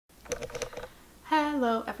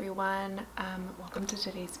Hello everyone, welcome to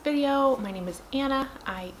today's video. My name is Anna.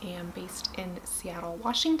 I am based in Seattle,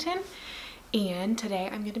 Washington, and today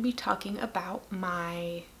I'm going to be talking about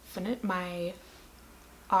my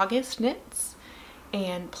August knits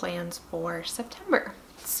and plans for September.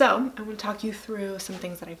 So I'm going to talk you through some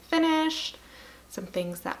things that I finished, some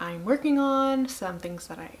things that I'm working on, some things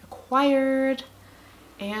that I acquired,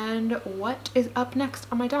 and what is up next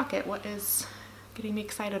on my docket, what is getting me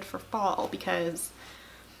excited for fall, because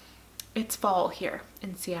it's fall here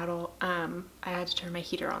in Seattle. I had to turn my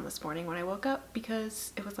heater on this morning when I woke up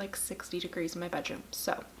because it was like 60 degrees in my bedroom.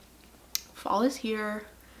 So fall is here.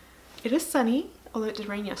 It is sunny, although it did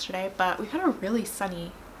rain yesterday, but we've had a really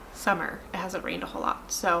sunny summer. It hasn't rained a whole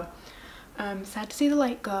lot. So sad to see the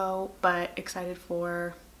light go, but excited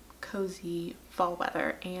for cozy fall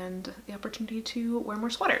weather and the opportunity to wear more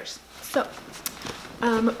sweaters. So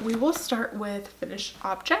we will start with finished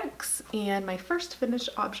objects, and my first finished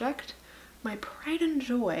object, my pride and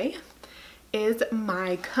joy, is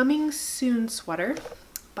my Coming Soon sweater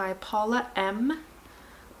by Paula M.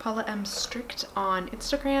 Strict on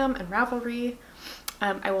Instagram and Ravelry.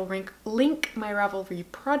 I will link my Ravelry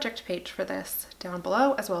project page for this down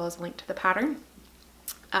below, as well as a link to the pattern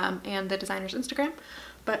and the designer's Instagram.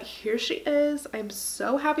 But here she is. I'm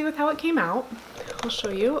so happy with how it came out. I'll show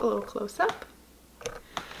you a little close-up.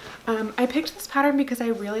 I picked this pattern because I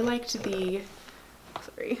really liked the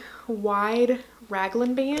wide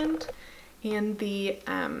raglan band, and the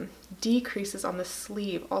decreases on the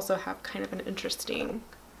sleeve also have kind of an interesting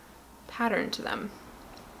pattern to them.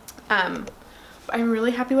 I'm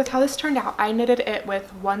really happy with how this turned out. I knitted it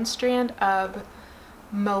with one strand of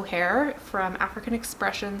mohair from African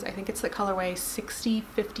Expressions. I think it's the colorway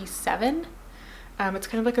 6057. It's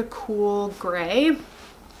kind of like a cool gray.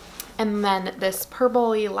 And then this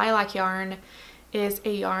purpley lilac yarn is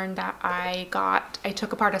a yarn that I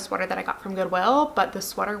took apart a sweater that I got from Goodwill, but the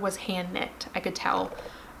sweater was hand knit. I could tell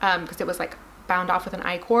because it was like bound off with an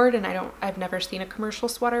I-cord, and I've never seen a commercial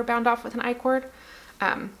sweater bound off with an I-cord.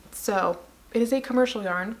 So it is a commercial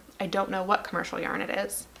yarn. I don't know what commercial yarn it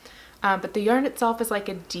is. But the yarn itself is like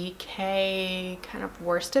a DK kind of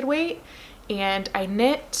worsted weight, and I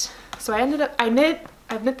knit, so I've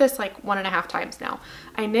knit this like 1.5 times now.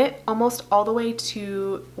 I knit almost all the way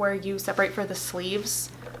to where you separate for the sleeves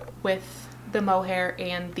with the mohair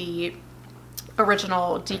and the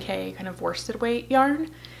original DK kind of worsted weight yarn,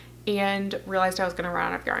 and realized I was gonna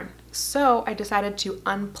run out of yarn. So I decided to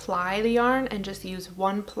unply the yarn and just use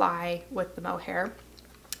one ply with the mohair.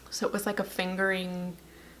 So it was like a fingering,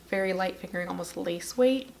 very light fingering, almost lace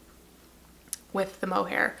weight with the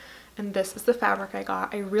mohair. And this is the fabric I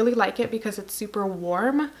got. I really like it because it's super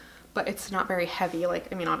warm, but it's not very heavy.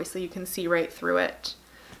 Like, I mean, obviously you can see right through it.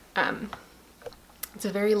 It's a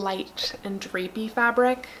very light and drapey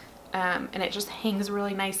fabric, and it just hangs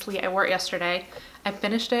really nicely. I wore it yesterday. I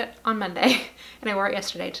finished it on Monday and I wore it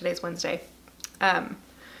yesterday. Today's Wednesday.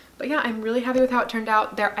 But yeah, I'm really happy with how it turned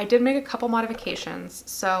out. I did make a couple modifications.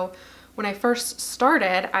 So when I first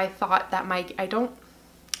started, I thought that I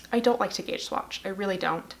don't like to gauge swatch. I really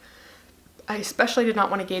don't. I especially did not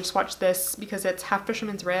want to gauge swatch this because it's half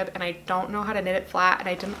fisherman's rib and I don't know how to knit it flat, and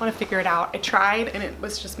I didn't want to figure it out. I tried and it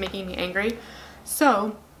was just making me angry.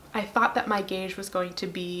 So I thought that my gauge was going to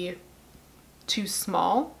be too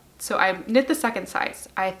small. So I knit the second size.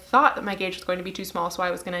 I thought that my gauge was going to be too small, so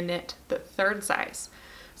I was going to knit the third size.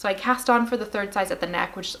 So I cast on for the third size at the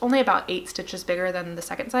neck, which is only about 8 stitches bigger than the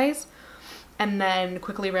second size, and then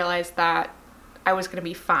quickly realized that I was gonna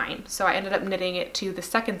be fine. So I ended up knitting it to the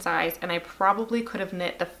second size, and I probably could have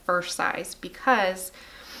knit the first size because,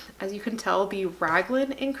 as you can tell, the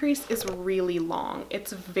raglan increase is really long.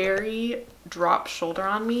 It's very drop shoulder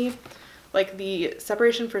on me. Like, the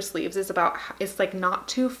separation for sleeves is like not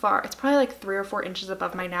too far. It's probably like 3 or 4 inches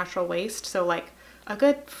above my natural waist. So like a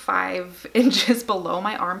good 5 inches below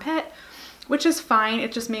my armpit, which is fine.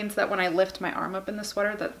 It just means that when I lift my arm up in the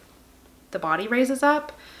sweater, that the body raises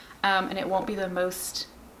up. And it won't be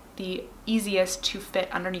the easiest to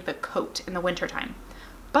fit underneath a coat in the winter time,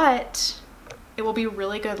 but it will be a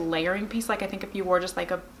really good layering piece. Like, I think if you wore just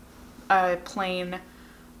like a plain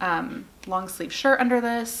long sleeve shirt under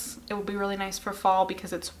this, it would be really nice for fall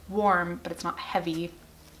because it's warm, but it's not heavy.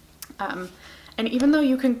 And even though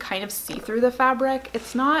you can kind of see through the fabric,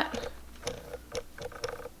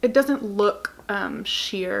 it doesn't look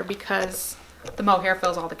sheer because the mohair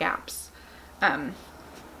fills all the gaps.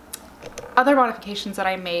 Other modifications that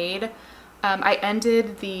I made, I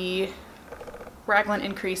ended the raglan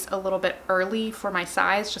increase a little bit early for my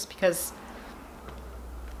size just because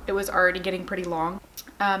it was already getting pretty long.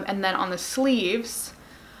 And then on the sleeves,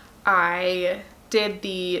 I did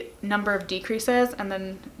the number of decreases, and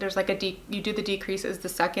then there's like you do the decrease as the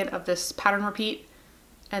second of this pattern repeat,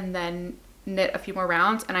 and then knit a few more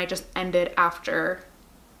rounds, and I just ended after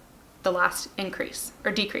the last increase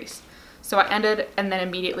or decrease. So I ended and then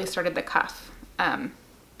immediately started the cuff,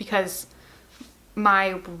 because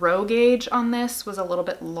my row gauge on this was a little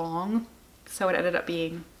bit long, so it ended up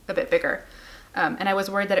being a bit bigger. And I was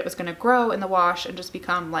worried that it was gonna grow in the wash and just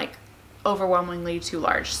become like overwhelmingly too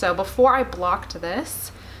large. So before I blocked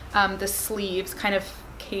this, the sleeves kind of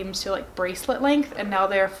came to like bracelet length, and now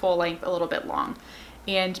they're full length, a little bit long.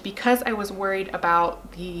 And because I was worried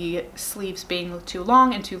about the sleeves being too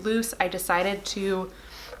long and too loose, I decided to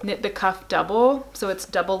knit the cuff double, so it's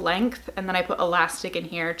double length, and then I put elastic in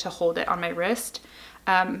here to hold it on my wrist.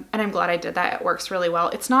 And I'm glad I did that. It works really well.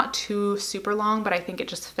 It's not too super long, but I think it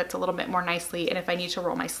just fits a little bit more nicely, and if I need to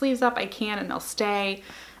roll my sleeves up, I can, and they'll stay.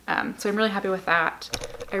 So I'm really happy with that.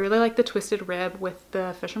 I really like the twisted rib with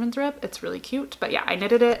the fisherman's rib. It's really cute. But yeah, I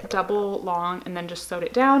knitted it double long and then just sewed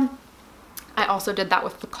it down. I also did that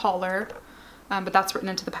with the collar, but that's written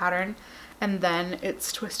into the pattern. And then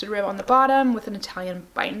it's twisted rib on the bottom with an Italian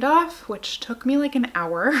bind off, which took me like an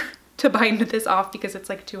hour to bind this off because it's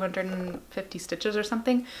like 250 stitches or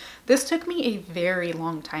something. This took me a very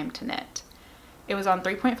long time to knit. It was on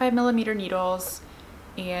 3.5mm needles,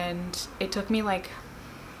 and it took me like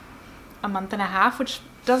a month and a half, which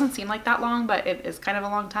doesn't seem like that long, but it is kind of a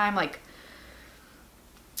long time. Like,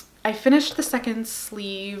 I finished the second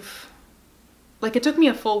sleeve, like it took me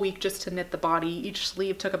a full week just to knit the body. Each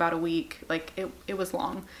sleeve took about a week. Like it was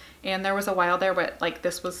long, and there was a while there, but like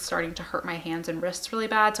this was starting to hurt my hands and wrists really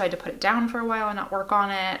bad, so I had to put it down for a while and not work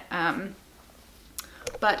on it.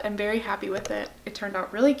 But I'm very happy with it. It turned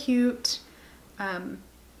out really cute.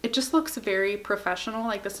 It just looks very professional.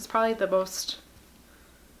 Like this is probably the most,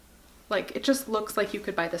 like, it just looks like you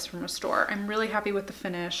could buy this from a store. I'm really happy with the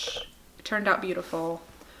finish. It turned out beautiful.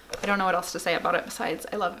 I don't know what else to say about it besides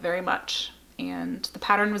I love it very much. And the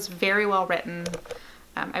pattern was very well written.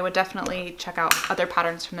 I would definitely check out other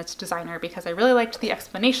patterns from this designer because I really liked the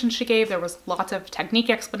explanations she gave. There was lots of technique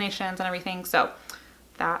explanations and everything. So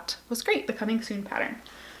that was great, the coming soon pattern.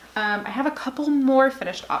 I have a couple more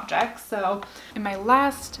finished objects. So in my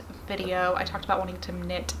last video, I talked about wanting to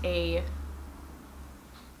knit a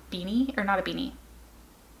beanie, or not a beanie,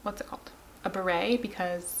 what's it called? A beret,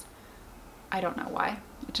 because I don't know why.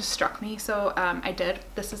 It just struck me. So I did.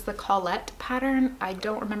 This is the Colette pattern. I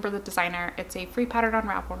don't remember the designer. It's a free pattern on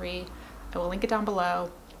Ravelry. I will link it down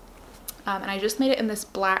below. And I just made it in this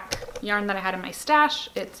black yarn that I had in my stash.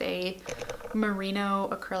 It's a merino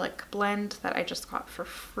acrylic blend that I just got for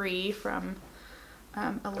free from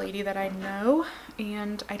a lady that I know.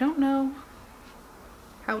 And I don't know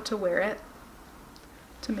how to wear it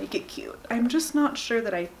to make it cute. I'm just not sure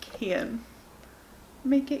that I can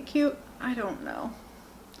make it cute. I don't know.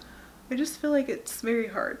 I just feel like it's very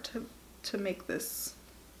hard to make this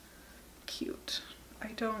cute. I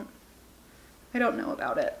don't know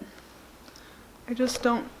about it. I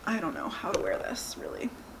don't know how to wear this really.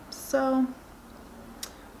 So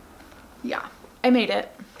yeah, I made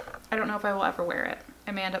it. I don't know if I will ever wear it.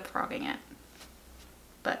 I may end up frogging it,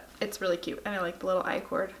 but it's really cute, and I like the little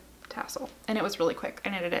I-cord tassel, and it was really quick. I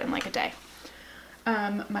knitted it in like a day.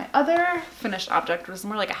 My other finished object was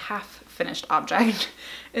more like a half finished object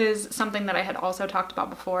is something that I had also talked about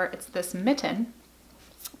before. It's this mitten.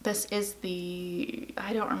 This is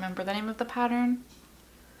I don't remember the name of the pattern,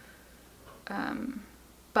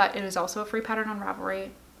 but it is also a free pattern on Ravelry.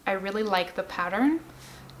 I really like the pattern.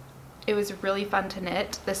 It was really fun to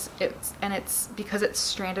knit. It's because it's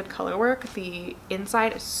stranded color work. The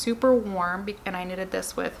inside is super warm, and I knitted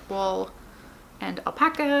this with wool and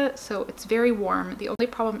alpaca, so it's very warm. The only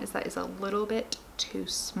problem is that it's a little bit too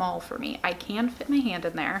small for me. I can fit my hand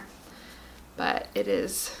in there, but it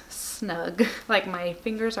is snug. Like my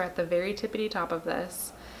fingers are at the very tippity top of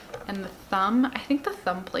this, and the thumb, I think the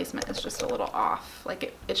thumb placement is just a little off.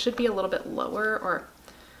 Like it should be a little bit lower, or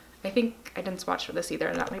I think I didn't swatch for this either,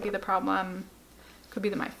 and that might be the problem. Could be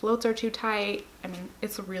that my floats are too tight. I mean,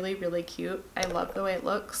 it's really, really cute. I love the way it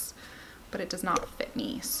looks, but it does not fit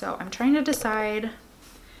me. So I'm trying to decide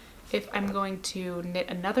if I'm going to knit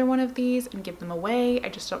another one of these and give them away. I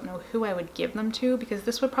just don't know who I would give them to, because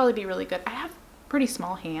this would probably be really good. I have pretty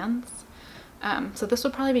small hands, so this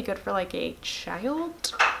would probably be good for like a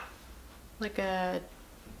child, like a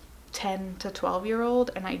 10 to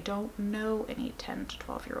 12-year-old, and I don't know any 10 to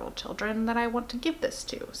 12-year-old children that I want to give this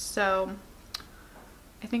to. So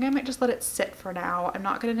I think I might just let it sit for now. I'm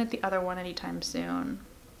not gonna knit the other one anytime soon,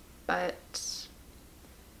 but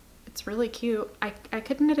it's really cute. I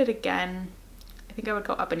could knit it again. I think I would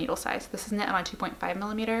go up a needle size. This is knit on a 2.5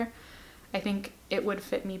 millimeter. I think it would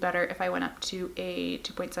fit me better if I went up to a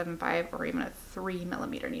 2.75 or even a 3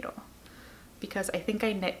 millimeter needle, because I think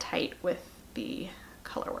I knit tight with the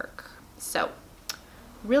color work. So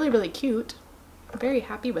really, really cute. I'm very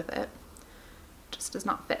happy with it. Just does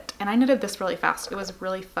not fit. And I knitted this really fast. It was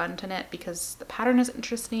really fun to knit because the pattern is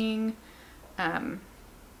interesting.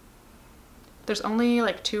 There's only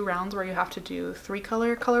like 2 rounds where you have to do 3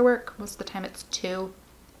 color work. Most of the time it's 2.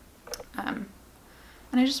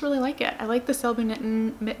 And I just really like it. I like the Selby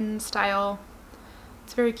mitten style.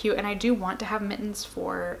 It's very cute. And I do want to have mittens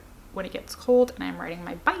for when it gets cold and I'm riding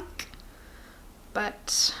my bike,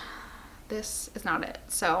 but this is not it.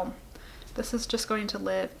 So this is just going to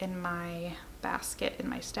live in my basket in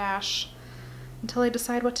my stash until I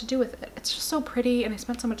decide what to do with it. It's just so pretty and I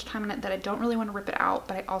spent so much time on it that I don't really want to rip it out,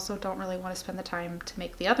 but I also don't really want to spend the time to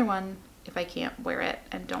make the other one if I can't wear it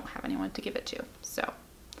and don't have anyone to give it to. So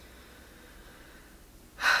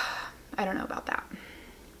I don't know about that.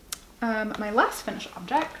 My last finished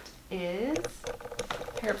object is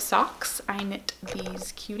a pair of socks. I knit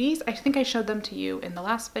these cuties. I think I showed them to you in the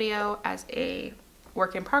last video as a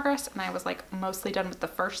work in progress, and I was like mostly done with the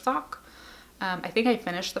first sock. I think I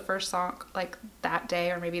finished the first sock like that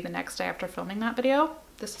day or maybe the next day after filming that video.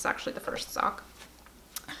 This is actually the first sock.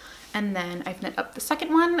 And then I've knit up the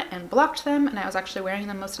second one and blocked them, and I was actually wearing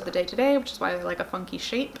them most of the day today, which is why they're like a funky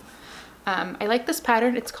shape. I like this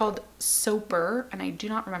pattern. It's called Soper, and I do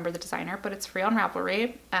not remember the designer, but it's free on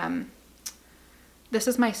Ravelry. This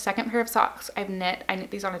is my second pair of socks I knit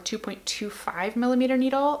these on a 2.25 millimeter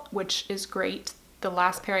needle, which is great. The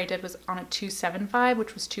last pair I did was on a 2.75,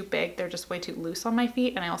 which was too big. They're just way too loose on my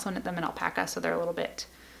feet, and I also knit them in alpaca, so they're a little bit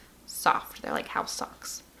soft. They're like house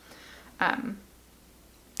socks. And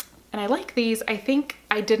I like these. I think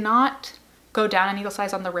I did not go down a needle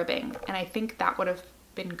size on the ribbing, and I think that would have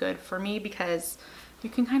been good for me because you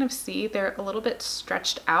can kind of see they're a little bit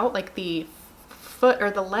stretched out. Like the foot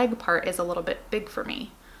or the leg part is a little bit big for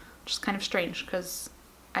me, which is kind of strange because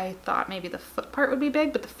I thought maybe the foot part would be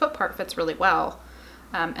big, but the foot part fits really well.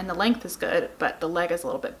 And the length is good, but the leg is a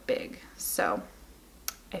little bit big. So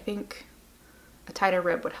I think a tighter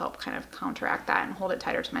rib would help kind of counteract that and hold it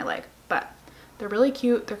tighter to my leg. But they're really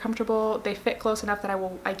cute. They're comfortable. They fit close enough that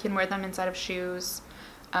I can wear them inside of shoes.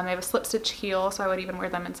 I have a slip stitch heel, so I would even wear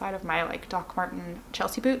them inside of my like Doc Marten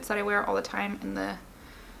Chelsea boots that I wear all the time in the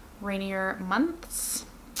rainier months.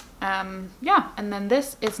 Yeah, and then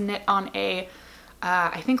this is knit on a,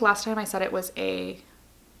 I think last time I said it was a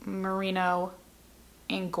merino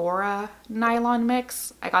Angora nylon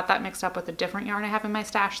mix. I got that mixed up with a different yarn I have in my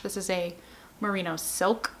stash. This is a merino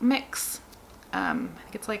silk mix. I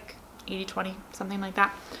think it's like 80-20, something like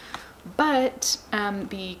that. But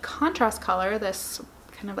the contrast color, this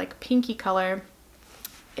kind of like pinky color,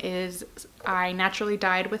 is I naturally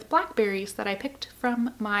dyed with blackberries that I picked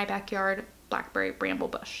from my backyard blackberry bramble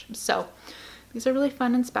bush. So these are really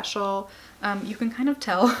fun and special. You can kind of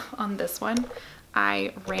tell on this one,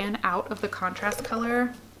 I ran out of the contrast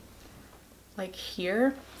color like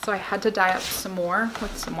here. So I had to dye up some more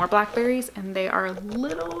with some more blackberries, and they are a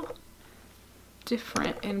little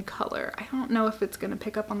different in color. I don't know if it's gonna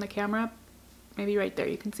pick up on the camera. Maybe right there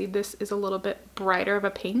you can see this is a little bit brighter of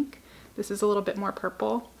a pink. This is a little bit more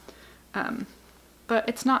purple. But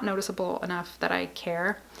it's not noticeable enough that I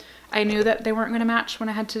care. I knew that they weren't going to match when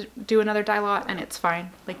I had to do another dye lot, and it's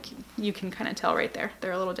fine. Like you can kind of tell right there.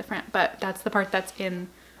 They're a little different, but that's the part that's in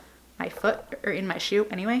my foot or in my shoe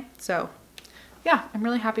anyway. So yeah, I'm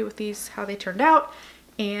really happy with these, how they turned out,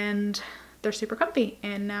 and they're super comfy.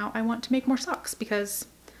 And now I want to make more socks because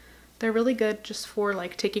they're really good just for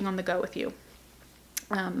like taking on the go with you.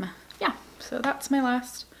 Yeah, so that's my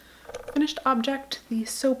last finished object, the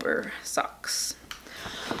Soper socks.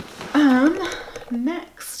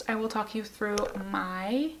 Next I will talk you through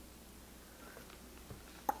my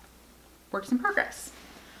works in progress,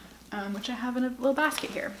 which I have in a little basket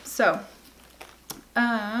here. So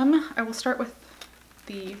I will start with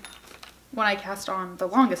the one I cast on the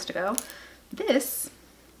longest ago. This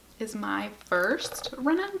is my first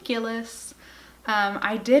ranunculus.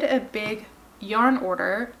 I did a big yarn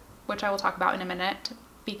order, which I will talk about in a minute,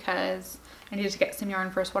 because I needed to get some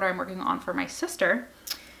yarn for a sweater I'm working on for my sister.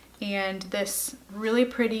 And this really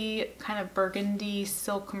pretty kind of burgundy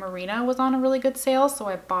silk merino was on a really good sale, so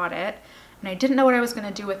I bought it. And I didn't know what I was going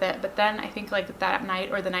to do with it, but then I think like that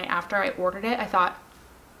night or the night after I ordered it, I thought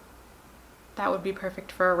that would be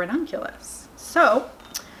perfect for a ranunculus. So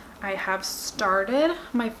I have started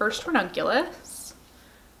my first ranunculus.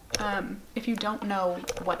 If you don't know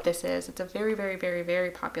what this is, it's a very, very, very,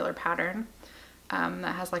 very popular pattern.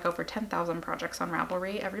 that has like over 10,000 projects on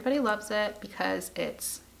Ravelry. Everybody loves it because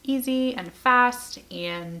it's easy and fast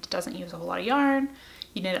and doesn't use a whole lot of yarn.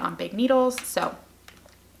 You knit it on big needles, so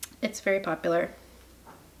it's very popular.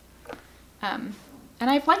 And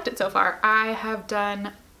I've liked it so far. I have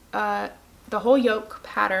done the whole yoke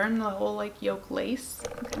pattern, the whole like yoke lace.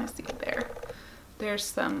 You can kind of see it there. There's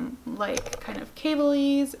some like kind of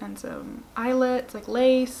cablys and some eyelets, like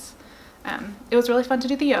lace. It was really fun to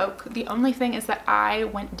do the yoke. The only thing is that I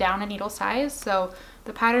went down a needle size, so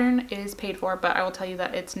the pattern is paid for, but I will tell you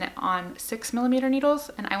that it's knit on 6mm needles,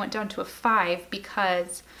 and I went down to a 5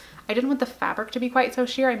 because I didn't want the fabric to be quite so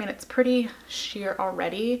sheer. I mean, it's pretty sheer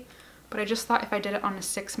already, but I just thought if I did it on a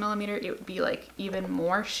 6mm, it would be like even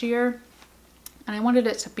more sheer. And I wanted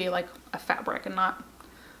it to be like a fabric and not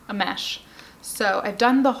a mesh. So I've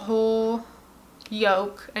done the whole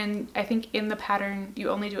yoke, and I think in the pattern you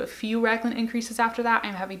only do a few raglan increases after that.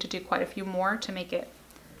 I'm having to do quite a few more to make it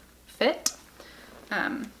fit.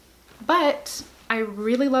 But I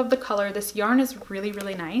really love the color. This yarn is really,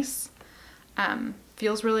 really nice.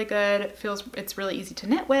 Feels really good. It's really easy to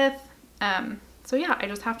knit with. So yeah, I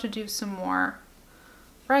just have to do some more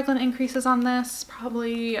raglan increases on this.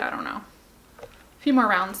 Probably, I don't know, a few more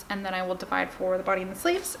rounds, and then I will divide for the body and the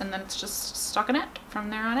sleeves, and then it's just stockinette from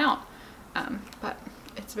there on out. But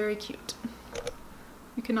it's very cute.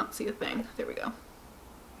 You cannot see a thing. There we go.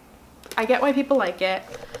 I get why people like it.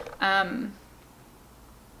 And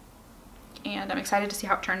I'm excited to see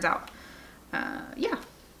how it turns out. Yeah,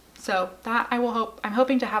 so that I'm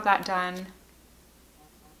hoping to have that done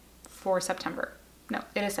for September. No,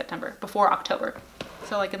 it is September, before October.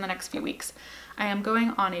 So like in the next few weeks. I am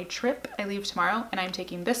going on a trip. I leave tomorrow, and I'm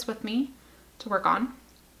taking this with me to work on,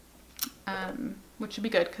 which should be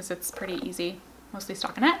good because it's pretty easy, mostly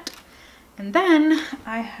stockinette. And then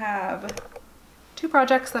I have 2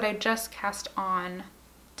 projects that I just cast on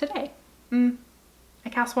today. I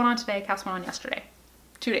cast one on today, I cast one on yesterday,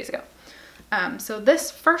 2 days ago. So this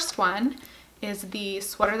first one is the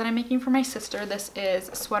sweater that I'm making for my sister. This is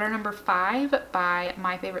sweater number 5 by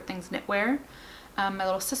My Favorite Things Knitwear. My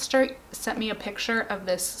little sister sent me a picture of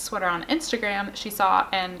this sweater on Instagram that she saw,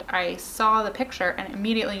 and I saw the picture and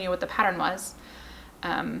immediately knew what the pattern was.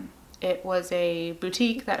 It was a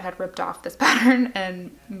boutique that had ripped off this pattern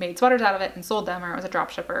and made sweaters out of it and sold them, or it was a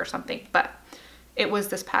drop shipper or something, but it was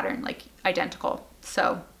this pattern, like identical.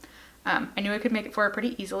 So I knew I could make it for her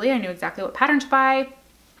pretty easily. I knew exactly what pattern to buy.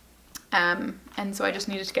 And so I just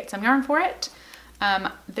needed to get some yarn for it.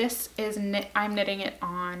 This is I'm knitting it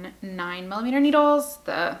on 9mm needles.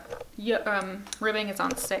 The ribbing is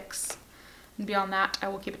on 6. And beyond that, I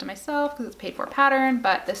will keep it to myself because it's paid for pattern,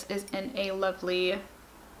 but this is in a lovely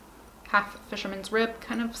half fisherman's rib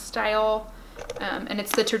kind of style. And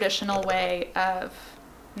it's the traditional way of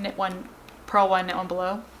knit one, purl one, knit one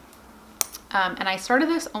below. And I started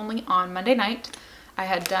this only on Monday night. I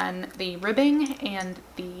had done the ribbing and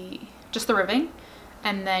just the ribbing.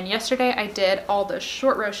 And then yesterday I did all the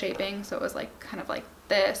short row shaping. So it was like kind of like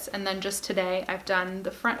this. And then just today I've done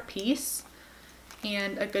the front piece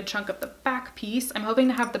and a good chunk of the back piece. I'm hoping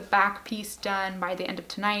to have the back piece done by the end of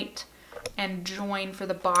tonight and join for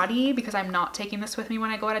the body, because I'm not taking this with me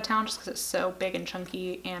when I go out of town just because it's so big and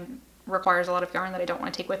chunky and requires a lot of yarn that I don't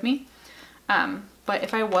want to take with me. But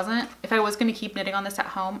if I was going to keep knitting on this at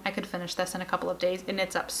home, I could finish this in a couple of days. It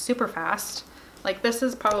knits up super fast. Like this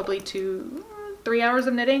is probably 2-3 hours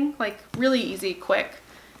of knitting, like really easy, quick.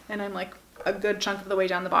 And I'm like a good chunk of the way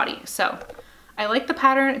down the body. So I like the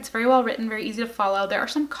pattern. It's very well written, very easy to follow. There are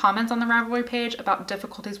some comments on the Ravelry page about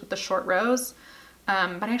difficulties with the short rows,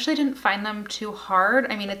 but I actually didn't find them too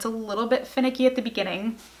hard. I mean, it's a little bit finicky at the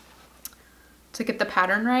beginning to get the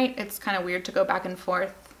pattern right. It's kind of weird to go back and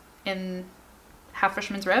forth in half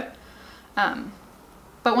fisherman's rib.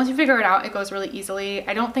 But once you figure it out, it goes really easily.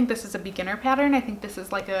 I don't think this is a beginner pattern. I think this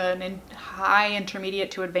is like a high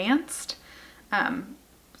intermediate to advanced,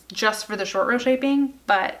 just for the short row shaping.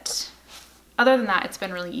 But other than that, it's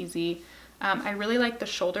been really easy. I really like the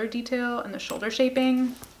shoulder detail and the shoulder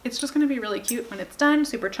shaping. It's just gonna be really cute when it's done,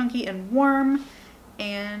 super chunky and warm.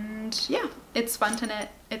 And yeah, it's fun to knit.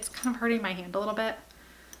 It's kind of hurting my hand a little bit.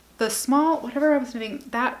 The small, whatever I was knitting,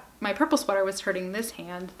 my purple sweater was hurting this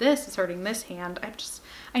hand. This is hurting this hand.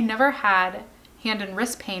 I never had hand and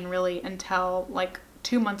wrist pain really until like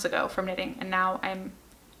 2 months ago from knitting. And now I'm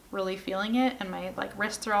really feeling it, and my like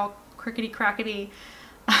wrists are all crickety crackety.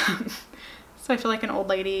 So I feel like an old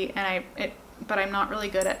lady, and but I'm not really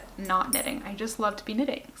good at not knitting. I just love to be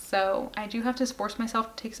knitting. So I do have to force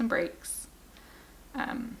myself to take some breaks,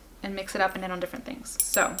 and mix it up and knit on different things.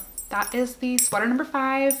 So that is the sweater number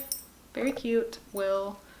 5. Very cute.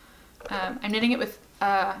 Will I'm knitting it with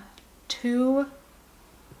 2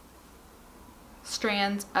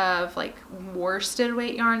 strands of like worsted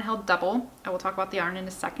weight yarn held double. I will talk about the yarn in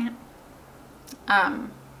a second.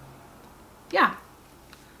 Yeah,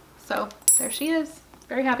 so there she is.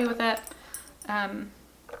 Very happy with it. And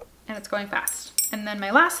it's going fast. And then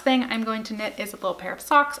my last thing I'm going to knit is a little pair of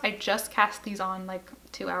socks. I just cast these on like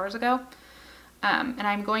 2 hours ago. And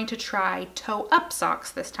I'm going to try toe up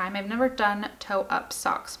socks this time. I've never done toe up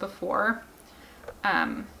socks before.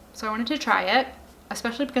 So I wanted to try it,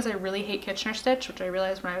 especially because I really hate Kitchener stitch, which I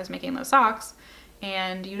realized when I was making those socks,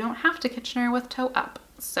 and you don't have to Kitchener with toe up.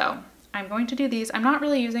 So I'm going to do these. I'm not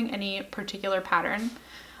really using any particular pattern.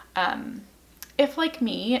 If like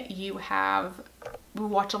me, you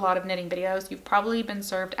watch a lot of knitting videos, you've probably been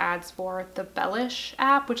served ads for the Bellish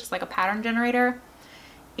app, which is like a pattern generator.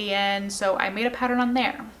 And so I made a pattern on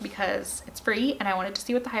there because it's free and I wanted to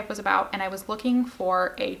see what the hype was about, and I was looking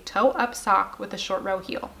for a toe up sock with a short row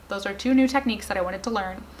heel. Those are 2 new techniques that I wanted to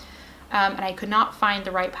learn, and I could not find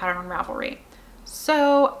the right pattern on Ravelry.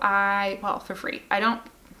 So well, for free. I don't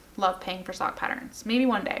love paying for sock patterns. Maybe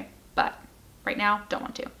one day, but right now don't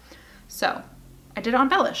want to. So I did it on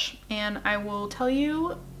Bellish, and I will tell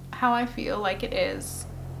you how I feel like it is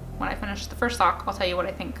when I finish the first sock. I'll tell you what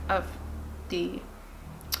I think of the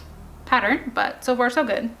pattern, but so far so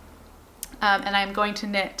good. And I'm going to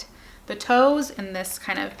knit the toes in this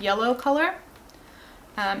kind of yellow color,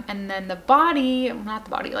 and then the body, not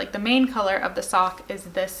the body, like the main color of the sock is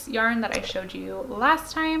this yarn that I showed you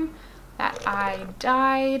last time that I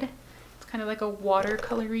dyed. It's kind of like a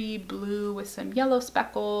watercolory blue with some yellow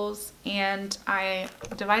speckles, and I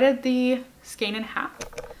divided the skein in half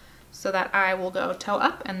so that I will go toe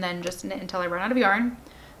up and then just knit until I run out of yarn.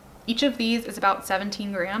 Each of these is about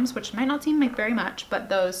 17 grams, which might not seem like very much, but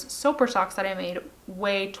those Soper socks that I made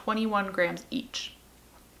weigh 21 grams each.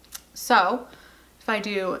 So if I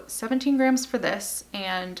do 17 grams for this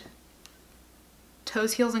and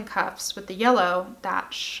toes, heels, and cuffs with the yellow,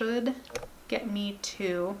 that should get me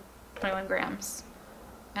to 21 grams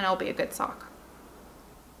and it'll be a good sock.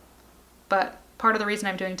 But part of the reason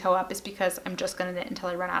I'm doing toe up is because I'm just gonna knit until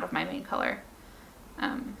I run out of my main color.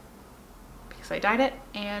 Because I dyed it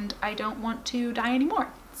and I don't want to dye anymore.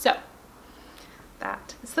 So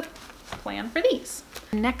that is the plan for these.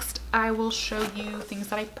 Next, I will show you things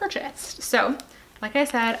that I purchased. So like I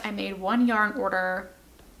said, I made one yarn order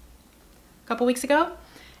a couple weeks ago,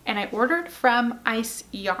 and I ordered from Ice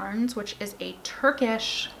Yarns, which is a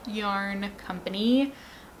Turkish yarn company.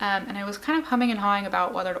 And I was kind of humming and hawing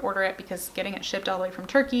about whether to order it because getting it shipped all the way from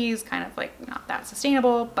Turkey is kind of like not that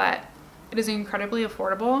sustainable, but it is incredibly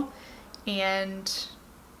affordable and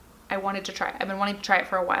I wanted to try it. I've been wanting to try it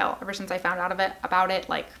for a while, ever since I found out about it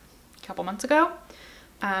like a couple months ago.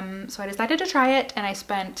 So I decided to try it, and I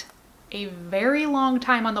spent a very long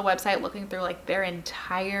time on the website looking through like their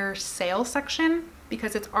entire sale section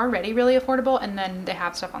because it's already really affordable, and then they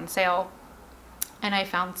have stuff on sale, and I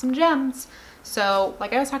found some gems. So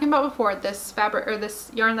like I was talking about before, this fabric, or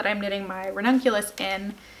this yarn that I'm knitting my ranunculus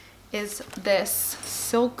in, is this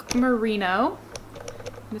silk merino,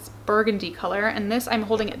 this burgundy color, and this I'm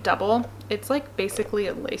holding it double. It's like basically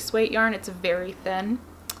a lace weight yarn. It's very thin.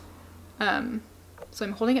 So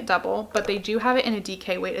I'm holding it double, but they do have it in a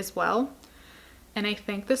DK weight as well. And I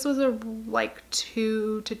think this was like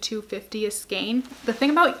 $2 to $2.50 a skein. The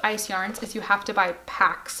thing about Ice Yarns is you have to buy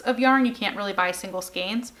packs of yarn. You can't really buy single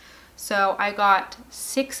skeins. So I got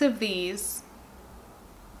 6 of these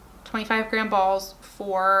 25 gram balls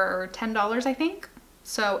for $10, I think.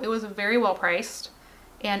 So it was very well priced,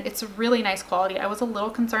 and it's really nice quality. I was a little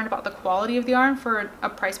concerned about the quality of the yarn for a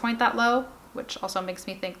price point that low, which also makes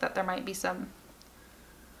me think that there might be some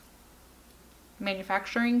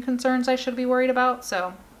manufacturing concerns I should be worried about.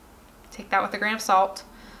 So take that with a grain of salt.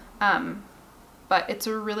 But it's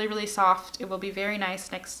really, really soft. It will be very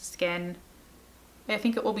nice next to skin. I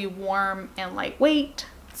think it will be warm and lightweight.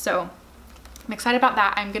 So I'm excited about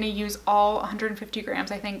that. I'm going to use all 150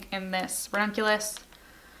 grams, I think, in this ranunculus.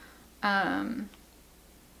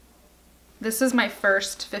 This is my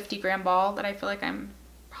first 50 gram ball that I feel like I'm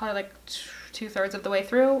probably like 2/3 of the way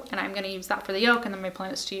through, and I'm going to use that for the yoke, and then my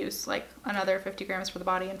plan is to use like another 50 grams for the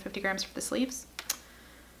body and 50 grams for the sleeves.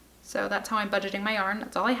 So that's how I'm budgeting my yarn.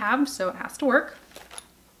 That's all I have, so it has to work.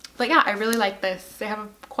 But yeah, I really like this. They have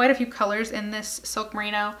quite a few colors in this silk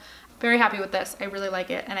merino. Very happy with this. I really like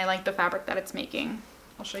it, and I like the fabric that it's making.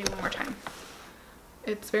 I'll show you one more time.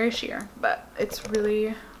 It's very sheer, but it's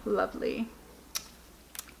really lovely.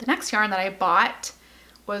 The next yarn that I bought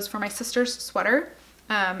was for my sister's sweater,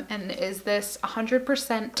 and is this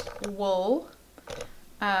 100% wool.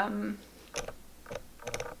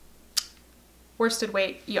 worsted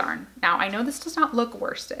weight yarn. Now I know this does not look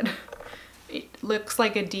worsted. It looks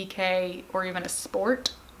like a DK or even a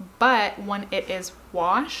sport, but when it is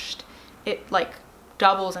washed, it like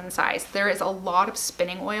doubles in size. There is a lot of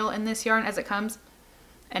spinning oil in this yarn as it comes,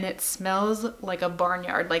 and it smells like a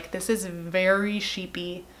barnyard. Like, this is very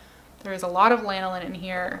sheepy. There is a lot of lanolin in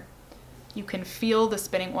here. You can feel the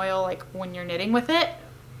spinning oil like when you're knitting with it,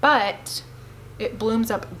 but it blooms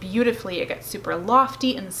up beautifully. It gets super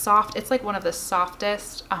lofty and soft. It's like one of the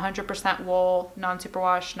softest 100% wool,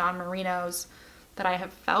 non-superwash, non-merinos that I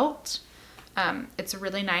have felt. It's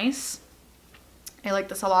really nice. I like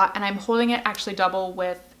this a lot, and I'm holding it actually double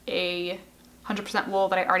with a 100% wool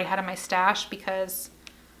that I already had in my stash because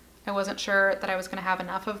I wasn't sure that I was gonna have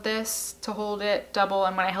enough of this to hold it double,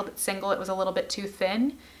 and when I held it single, it was a little bit too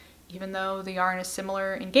thin. Even though the yarn is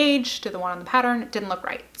similar in gauge to the one on the pattern, it didn't look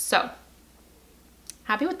right. So,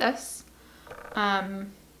 happy with this.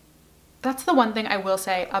 That's the one thing I will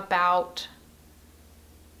say about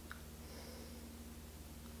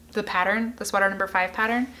the pattern, the sweater number 5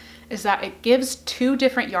 pattern, is that it gives 2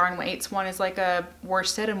 different yarn weights. One is like a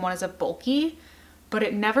worsted and one is a bulky, but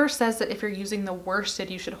it never says that if you're using the worsted,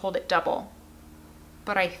 you should hold it double.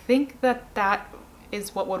 But I think that that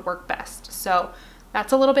is what would work best. So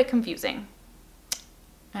that's a little bit confusing.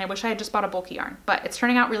 And I wish I had just bought a bulky yarn, but it's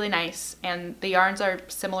turning out really nice. And the yarns are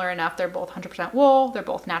similar enough. They're both 100% wool. They're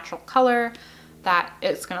both natural color, that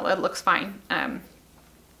it looks fine.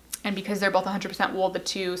 And because they're both 100% wool, the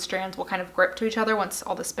 2 strands will kind of grip to each other once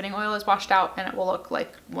all the spinning oil is washed out, and it will look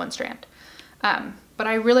like one strand. But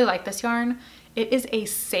I really like this yarn. It is a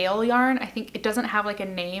sale yarn. I think it doesn't have like a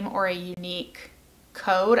name or a unique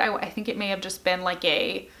code. I think it may have just been like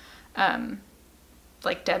a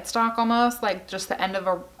like dead stock almost, like just the end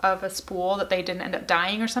of a spool that they didn't end up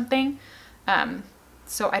dyeing or something.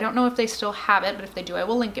 So I don't know if they still have it, but if they do, I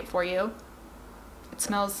will link it for you. It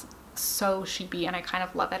smells so sheepy and I kind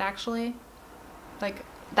of love it actually. Like,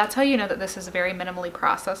 that's how you know that this is very minimally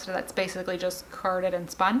processed. That's basically just carded and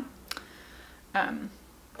spun.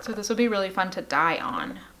 So this would be really fun to dye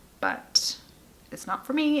on, but it's not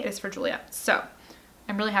for me, it is for Julia. So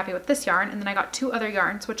I'm really happy with this yarn. And then I got 2 other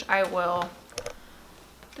yarns, which I will,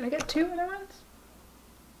 did I get 2 other ones?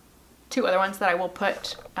 2 other ones that I will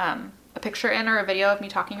put a picture in or a video of me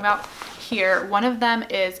talking about here. One of them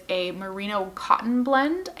is a merino cotton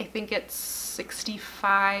blend. I think it's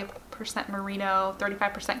 65% merino,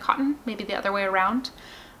 35% cotton, maybe the other way around.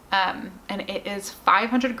 And it is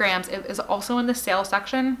 500 grams. It is also in the sale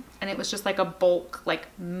section, and it was just like a bulk, like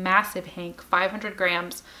massive hank, 500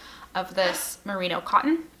 grams of this merino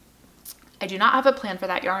cotton. I do not have a plan for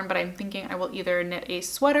that yarn, but I'm thinking I will either knit a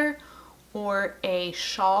sweater or a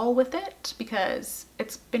shawl with it because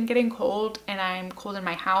it's been getting cold and I'm cold in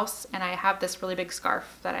my house, and I have this really big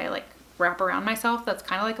scarf that I like wrap around myself that's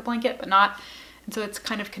kind of like a blanket but not, and so it's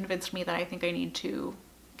kind of convinced me that I think I need to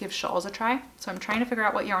give shawls a try. So I'm trying to figure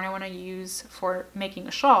out what yarn I want to use for making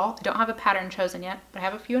a shawl. I don't have a pattern chosen yet, but I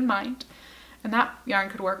have a few in mind, and that yarn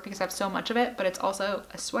could work because I have so much of it, but it's also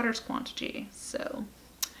a sweater's quantity. So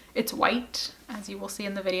it's white, as you will see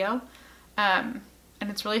in the video, and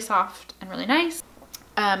it's really soft and really nice.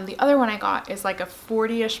 The other one I got is like a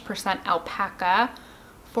 40-ish% alpaca,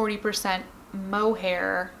 40%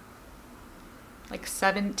 mohair, like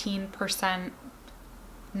 17%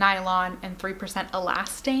 nylon, and 3%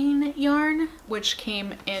 elastane yarn, which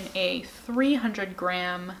came in a 300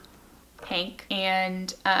 gram hank.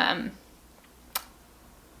 And I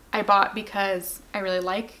bought because I really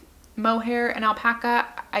like mohair and alpaca.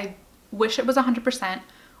 I wish it was 100%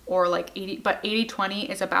 or like 80, but 80-20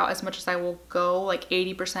 is about as much as I will go, like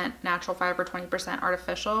 80% natural fiber, 20%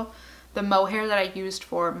 artificial. The mohair that I used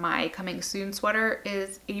for my coming soon sweater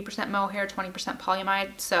is 80% mohair, 20%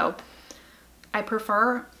 polyamide. So I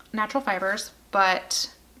prefer natural fibers,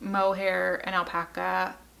 but mohair and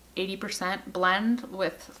alpaca 80% blend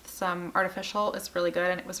with some artificial is really good,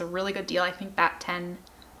 and it was a really good deal. I think that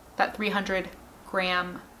 300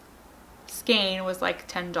 gram skein was like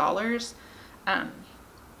 $10.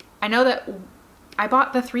 I know that I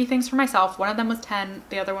bought the 3 things for myself. One of them was 10,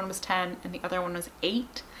 the other one was 10, and the other one was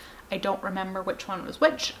 8. I don't remember which one was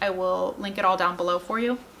which. I will link it all down below for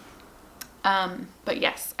you. But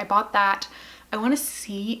yes, I bought that. I want to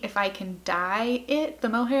see if I can dye it, the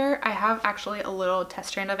mohair. I have actually a little test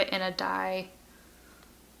strand of it in a dye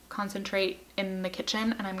concentrate in the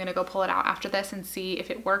kitchen, and I'm gonna go pull it out after this and see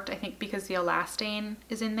if it worked. I think because the elastane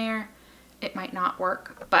is in there, it might not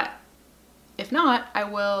work, but if not, I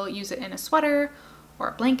will use it in a sweater or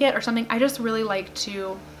a blanket or something. I just really like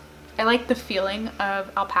I like the feeling of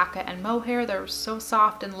alpaca and mohair. They're so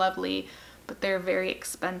soft and lovely, but they're very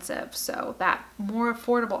expensive. So that more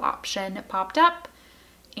affordable option popped up,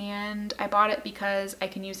 and I bought it because I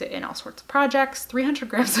can use it in all sorts of projects. 300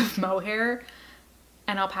 grams of mohair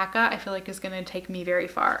and alpaca I feel like is going to take me very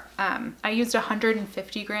far. I used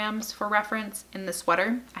 150 grams for reference in the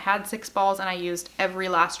sweater. I had 6 balls and I used every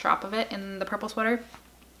last drop of it in the purple sweater.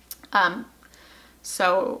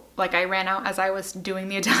 So like I ran out as I was doing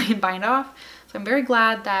the Italian bind off. So I'm very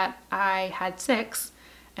glad that I had 6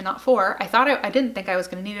 and not 4. I didn't think I was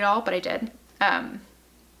going to need it all, but I did.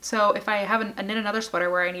 So if I have knit another sweater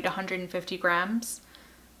where I need 150 grams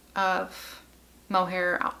of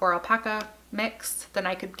mohair or alpaca mixed, then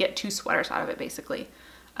I could get 2 sweaters out of it basically.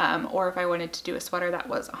 Or if I wanted to do a sweater that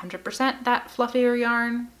was 100% that fluffier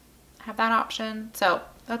yarn, I have that option. So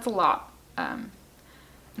that's a lot. And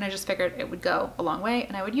I just figured it would go a long way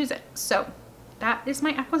and I would use it. So that is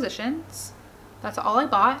my acquisitions. That's all I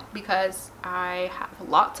bought because I have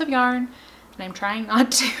lots of yarn and I'm trying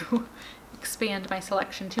not to expand my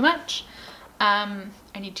selection too much. I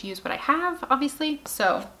need to use what I have, obviously.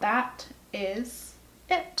 So that is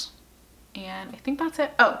it. And I think that's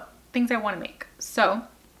it. Oh, things I want to make. So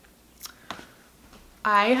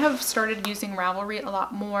I have started using Ravelry a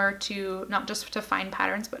lot more to not just to find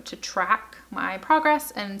patterns, but to track my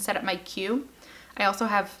progress and set up my queue. I also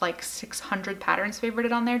have like 600 patterns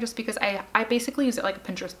favorited on there just because I basically use it like a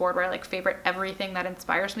Pinterest board where I like favorite everything that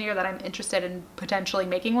inspires me or that I'm interested in potentially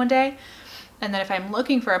making one day. And then if I'm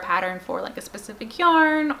looking for a pattern for like a specific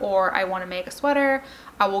yarn or I want to make a sweater,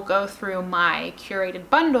 I will go through my curated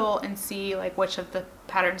bundle and see like which of the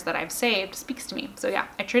patterns that I've saved speaks to me. So yeah,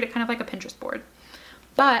 I treat it kind of like a Pinterest board.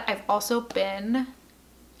 But I've also been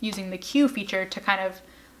using the queue feature to kind of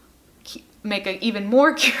make an even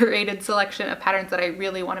more curated selection of patterns that I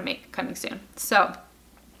really want to make coming soon. So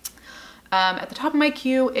at the top of my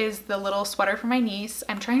queue is the little sweater for my niece.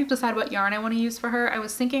 I'm trying to decide what yarn I want to use for her. I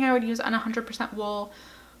was thinking I would use an 100% wool,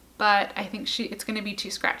 but I think it's going to be too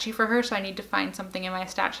scratchy for her, so I need to find something in my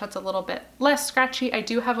stash that's a little bit less scratchy. I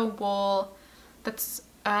do have a wool that's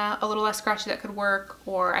a little less scratchy that could work,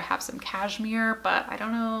 or I have some cashmere, but I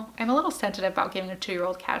don't know. I'm a little sensitive about giving a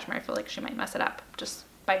 2-year-old cashmere. I feel like she might mess it up just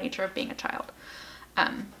by nature of being a child.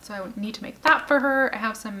 So I would need to make that for her. I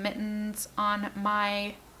have some mittens on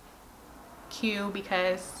my queue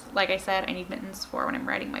because, like I said, I need mittens for when I'm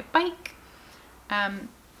riding my bike.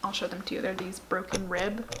 I'll show them to you. They're these broken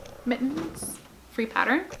rib mittens, free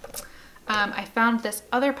pattern. I found this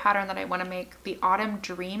other pattern that I want to make, the Autumn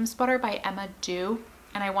Dream sweater by Emma Dew,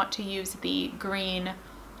 and I want to use the green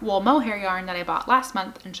wool mohair yarn that I bought last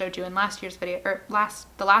month and showed you in last year's video, or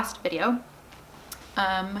the last video.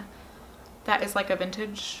 That is like a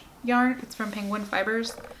vintage yarn. It's from Penguin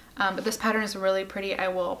Fibers. But this pattern is really pretty. I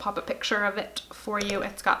will pop a picture of it for you.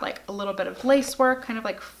 It's got like a little bit of lace work, kind of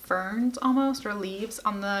like ferns almost, or leaves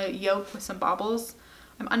on the yoke with some baubles.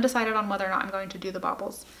 I'm undecided on whether or not I'm going to do the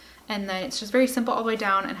baubles. And then it's just very simple all the way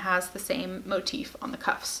down and has the same motif on the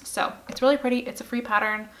cuffs. So it's really pretty. It's a free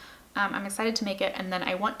pattern. I'm excited to make it. And then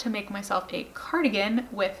I want to make myself a cardigan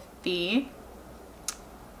with the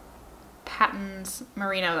Patons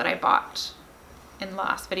merino that I bought in the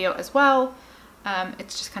last video as well.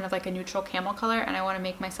 It's just kind of like a neutral camel color, and I want to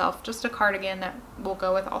make myself just a cardigan that will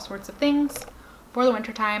go with all sorts of things for the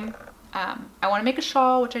winter time. I want to make a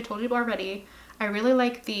shawl, which I told you already. I really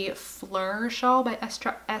like the Fleur shawl by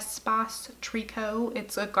Espace Tricot.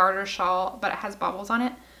 It's a garter shawl, but it has baubles on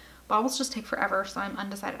it. Baubles just take forever, so I'm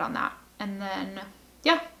undecided on that. And then,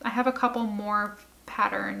 yeah, I have a couple more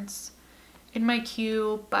patterns in my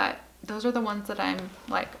queue, but those are the ones that I'm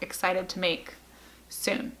like excited to make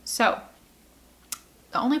soon. So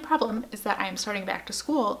the only problem is that I'm starting back to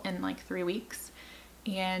school in like 3 weeks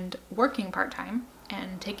and working part-time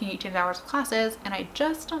and taking 18 hours of classes, and I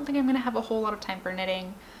just don't think I'm gonna have a whole lot of time for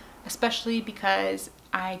knitting, especially because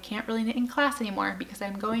I can't really knit in class anymore because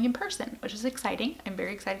I'm going in person, which is exciting. I'm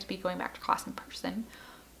very excited to be going back to class in person,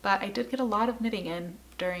 but I did get a lot of knitting in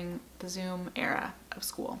during the Zoom era of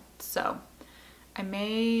school. So I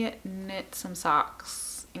may knit some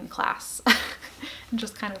socks in class and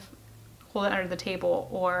just kind of hold it under the table,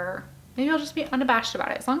 or maybe I'll just be unabashed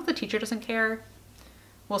about it. As long as the teacher doesn't care,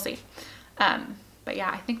 we'll see. But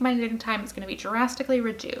yeah, I think my knitting time is going to be drastically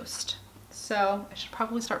reduced. So I should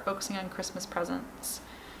probably start focusing on Christmas presents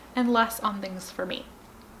and less on things for me.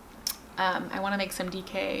 I want to make some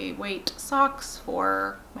DK weight socks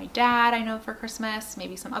for my dad, I know, for Christmas,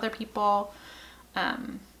 maybe some other people.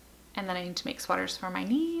 And then I need to make sweaters for my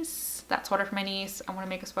niece. That sweater for my niece. I want to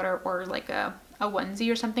make a sweater or like a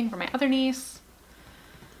onesie or something for my other niece.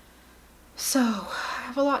 So I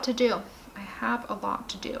have a lot to do. I have a lot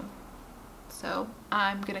to do. So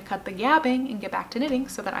I'm gonna cut the gabbing and get back to knitting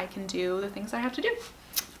so that I can do the things I have to do.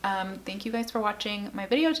 Thank you guys for watching my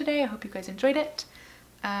video today. I hope you guys enjoyed it.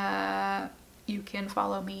 You can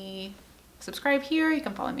follow me, subscribe here. You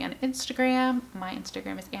can follow me on Instagram. My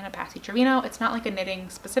Instagram is annapasseytrevino. It's not like a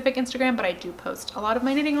knitting specific Instagram, but I do post a lot of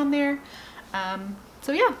my knitting on there.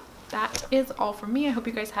 So yeah, that is all from me. I hope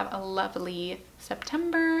you guys have a lovely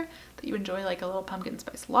September, that you enjoy like a little pumpkin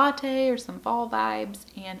spice latte or some fall vibes,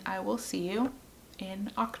 and I will see you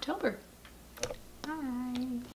in October. Bye.